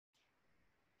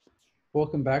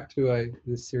Welcome back to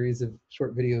this series of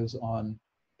short videos on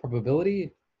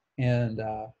probability. And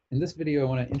in this video, I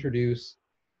want to introduce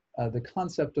the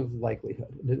concept of likelihood.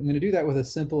 I'm going to do that with a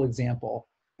simple example.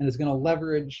 And it's going to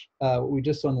leverage what we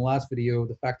just saw in the last video,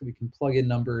 the fact that we can plug in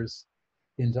numbers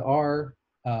into R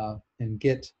and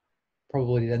get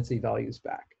probability density values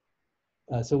back.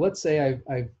 So let's say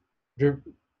I've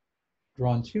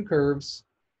drawn two curves,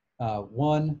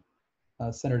 one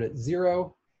centered at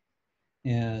 0,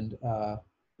 and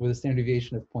with a standard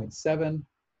deviation of 0.7,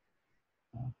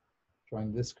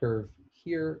 drawing this curve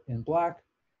here in black,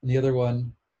 and the other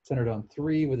one centered on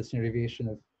 3 with a standard deviation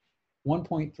of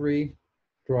 1.3,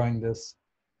 drawing this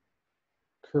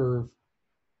curve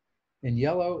in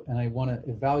yellow, and I want to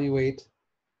evaluate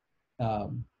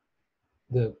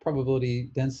the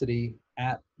probability density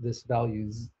at this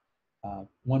value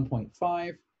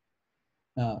 1.5.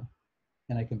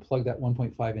 And I can plug that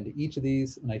 1.5 into each of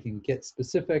these, and I can get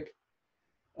specific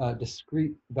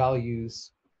discrete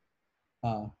values,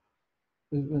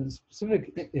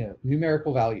 specific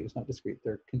numerical values, not discrete,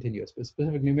 they're continuous, but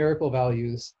specific numerical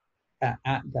values at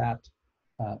that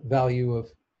value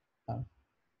of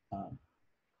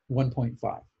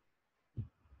 1.5.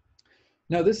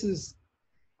 Now this is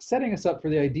setting us up for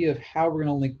the idea of how we're going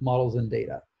to link models and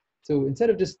data. So instead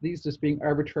of these being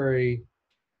arbitrary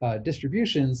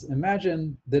distributions,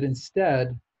 imagine that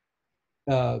instead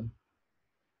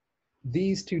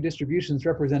these two distributions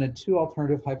represented two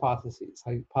alternative hypotheses.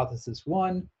 Hypothesis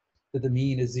 1, that the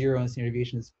mean is 0 and the standard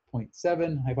deviation is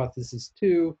 0.7. Hypothesis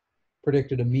 2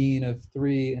 predicted a mean of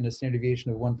 3 and a standard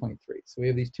deviation of 1.3. So we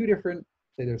have these two different,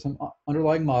 say there's some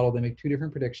underlying model, they make two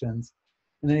different predictions,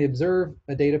 and they observe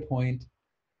a data point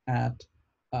at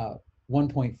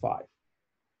 1.5.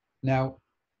 Now,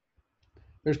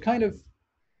 there's kind of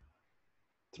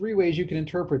three ways you can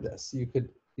interpret this. You could,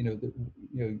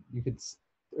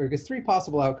 or I guess three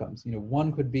possible outcomes.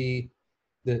 One could be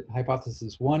that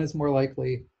hypothesis 1 is more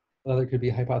likely. The other could be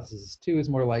hypothesis 2 is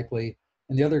more likely,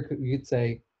 and the other you could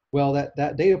say, well,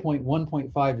 that data point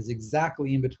 1.5 is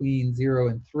exactly in between 0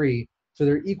 and 3, so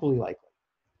they're equally likely.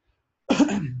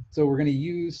 So we're going to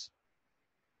use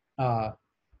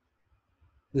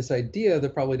this idea of the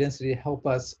probability density to help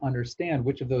us understand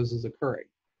which of those is occurring.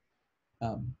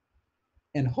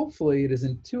 And hopefully it is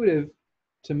intuitive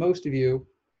to most of you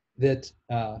that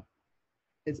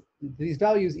these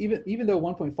values, even though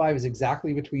 1.5 is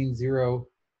exactly between 0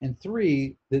 and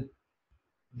 3, that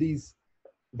these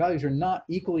values are not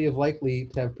equally as likely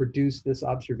to have produced this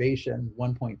observation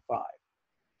 1.5.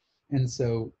 And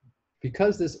so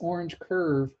because this orange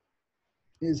curve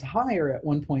is higher at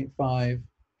 1.5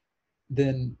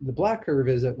 than the black curve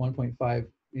is at 1.5,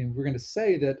 and we're going to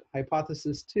say that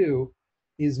hypothesis 2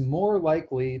 is more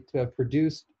likely to have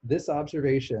produced this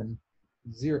observation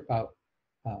at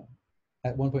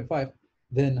 1.5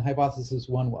 than hypothesis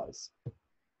 1 was.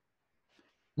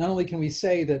 Not only can we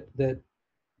say that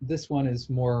this one is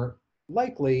more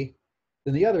likely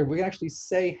than the other, we can actually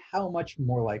say how much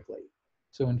more likely.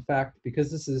 So in fact, because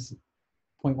this is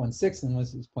 0.16 and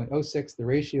this is 0.06, the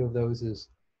ratio of those is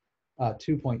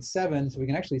 2.7. So we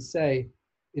can actually say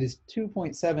it is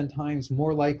 2.7 times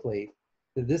more likely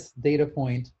that this data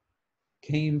point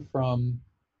came from,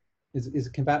 is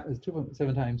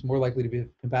 2.7 times more likely to be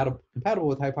compatible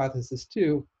with hypothesis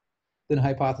 2 than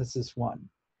hypothesis 1.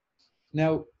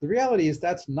 Now, the reality is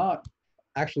that's not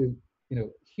actually,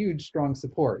 huge, strong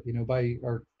support, by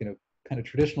our, kind of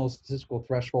traditional statistical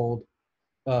threshold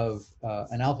of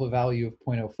an alpha value of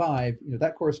 0.05,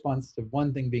 that corresponds to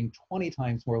one thing being 20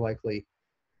 times more likely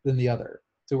than the other.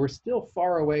 So we're still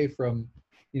far away from,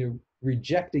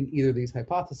 rejecting either of these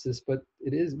hypotheses, but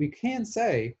we can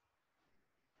say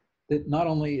that not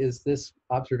only is this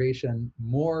observation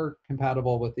more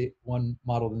compatible with the one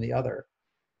model than the other,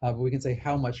 but we can say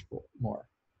how much more.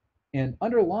 And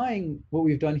underlying what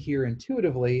we've done here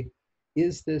intuitively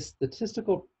is this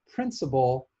statistical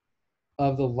principle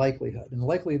of the likelihood. And the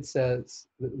likelihood says,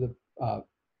 the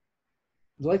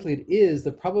likelihood is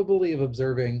the probability of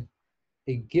observing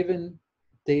a given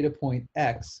data point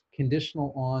X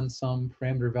conditional on some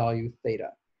parameter value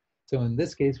theta. So in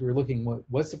this case, we're looking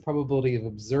what's the probability of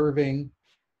observing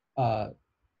the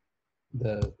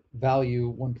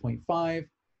value 1.5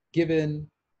 given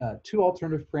two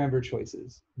alternative parameter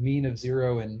choices, mean of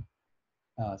 0 and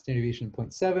standard deviation of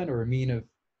 0.7, or a mean of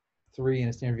 3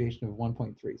 and a standard deviation of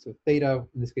 1.3. So theta,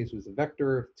 in this case, was a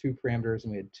vector of two parameters,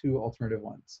 and we had two alternative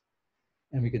ones.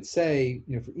 And we could say,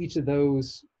 for each of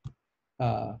those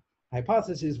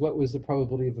hypotheses, what was the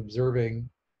probability of observing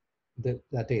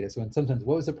that data? So in some sense,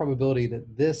 what was the probability that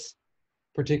this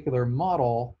particular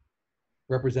model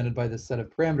represented by this set of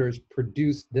parameters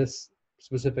produced this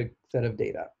specific set of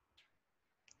data.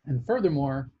 And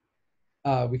furthermore,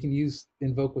 we can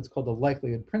invoke what's called the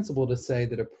likelihood principle to say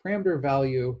that a parameter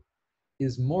value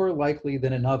is more likely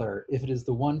than another if it is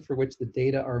the one for which the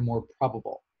data are more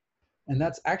probable. And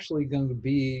that's actually going to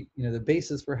be, the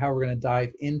basis for how we're going to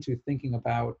dive into thinking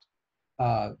about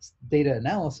data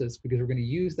analysis, because we're going to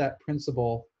use that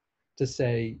principle to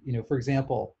say, for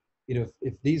example,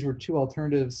 if these were two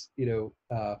alternatives, the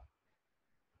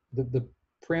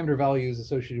parameter values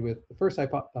associated with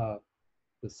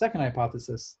the second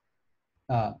hypothesis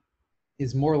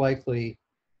is more likely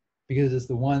because it's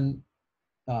the one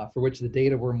for which the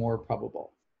data were more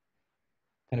probable.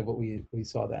 Kind of what we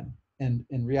saw then. And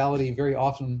in reality, very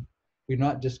often we're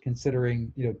not just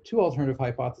considering two alternative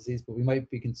hypotheses, but we might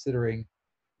be considering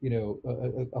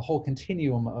a whole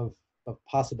continuum of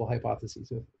possible hypotheses.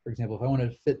 So, for example, if I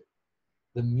wanted to fit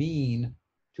the mean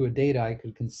to a data, I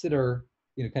could consider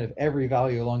kind of every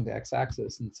value along the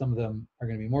x-axis, and some of them are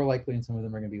going to be more likely, and some of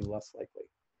them are going to be less likely.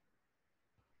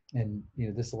 And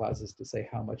this allows us to say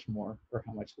how much more or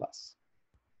how much less.